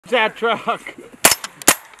That truck.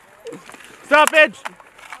 Stoppage.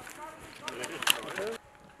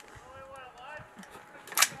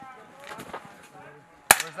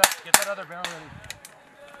 Where's that? Get that other barrel ready.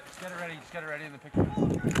 Just get it ready. Just get it ready in the picture.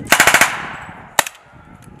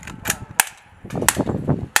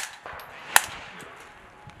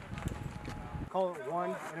 Call it one,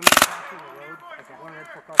 and then we're crossing the road. Okay. One red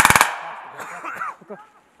for crossing. Okay.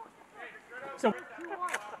 So.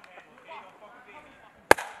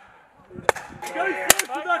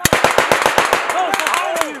 Behind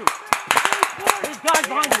you! There's guys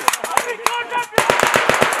behind you!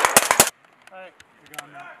 Alright, you're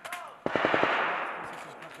going now.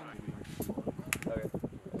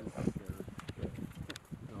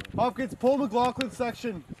 Hopkins, pull McLaughlin's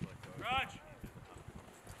section. Raj!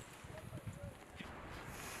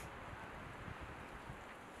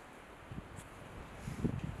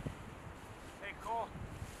 Hey, Cole.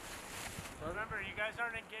 So remember, you guys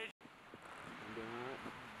aren't engaged.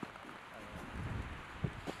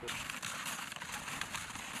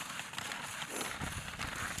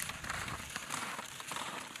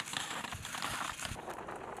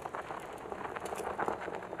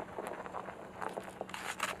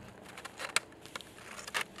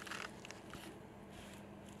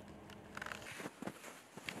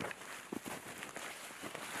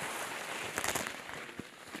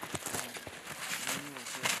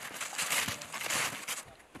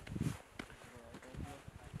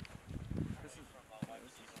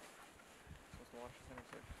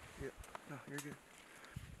 No, you're good.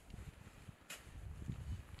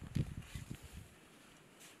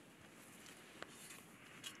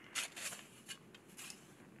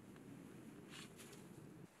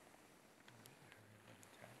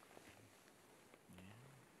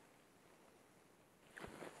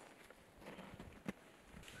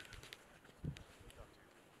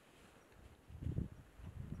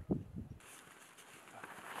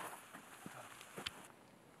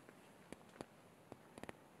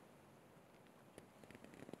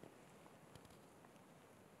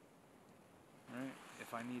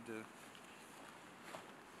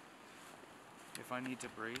 If I need to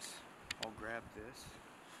brace, I'll grab this,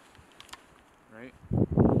 right?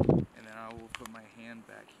 And then I will put my hand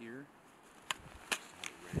back here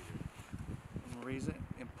and raise it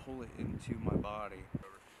and pull it into my body.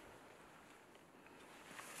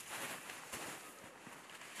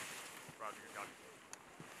 Roger, good copy.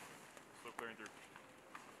 Slow clearing through.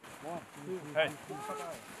 1, 2, Hey,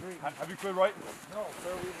 3. have you cleared right? No,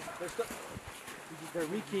 sir, they're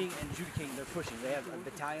rekeying and adjudicating, they're pushing. They have a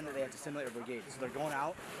battalion that they have to simulate a brigade. So they're going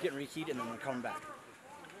out, getting rekeyed, and then they're coming back.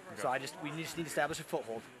 Okay. So we just need to establish a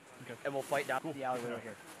foothold, and we'll fight down the alleyway right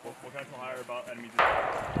here. What kind of higher about enemies?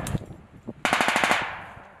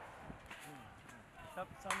 Yep,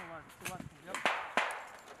 somewhere. Yep.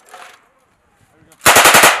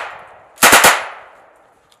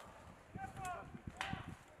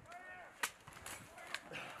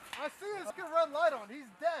 I see his red light on. He's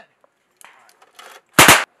dead.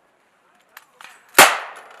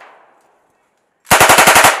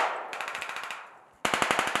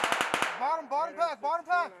 Bottom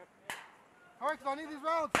pack. All right, because I need these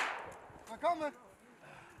rounds. I'm coming.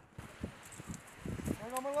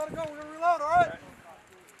 I'm gonna let it go. We're gonna reload. All right.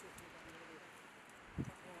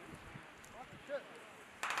 Shit.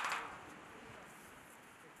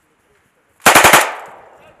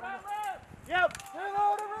 Yep.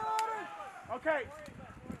 Reloading. Okay.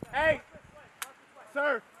 Hey,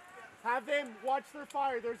 sir, have them watch their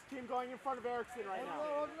fire. There's a team going in front of Erickson right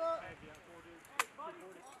now.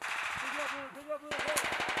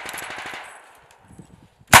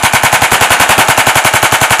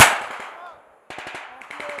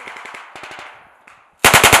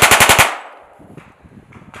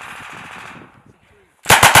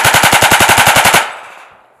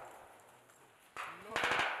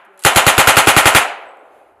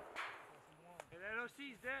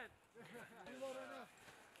 NOC's dead.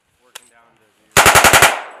 Working down to the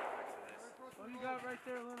next to this. What do you got right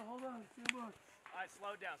there, Lena? Hold on. Alright,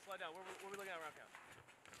 slow down. What are we looking at round count?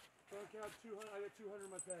 Round count 200. I got 200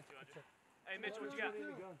 in my pack. 200. Hey, Mitch, what you got?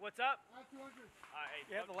 What's up? I have 200. Alright,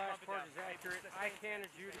 hey, Yeah, the last part is Hey, accurate. stay I can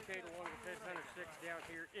adjudicate along with 1006 down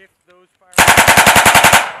here if those fire.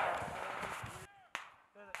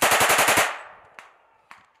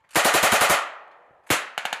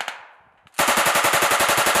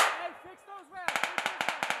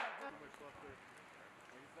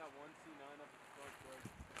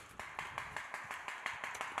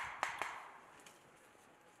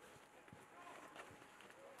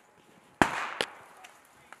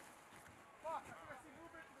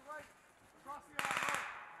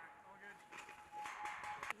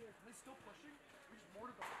 still pushing. We just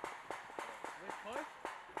mortared the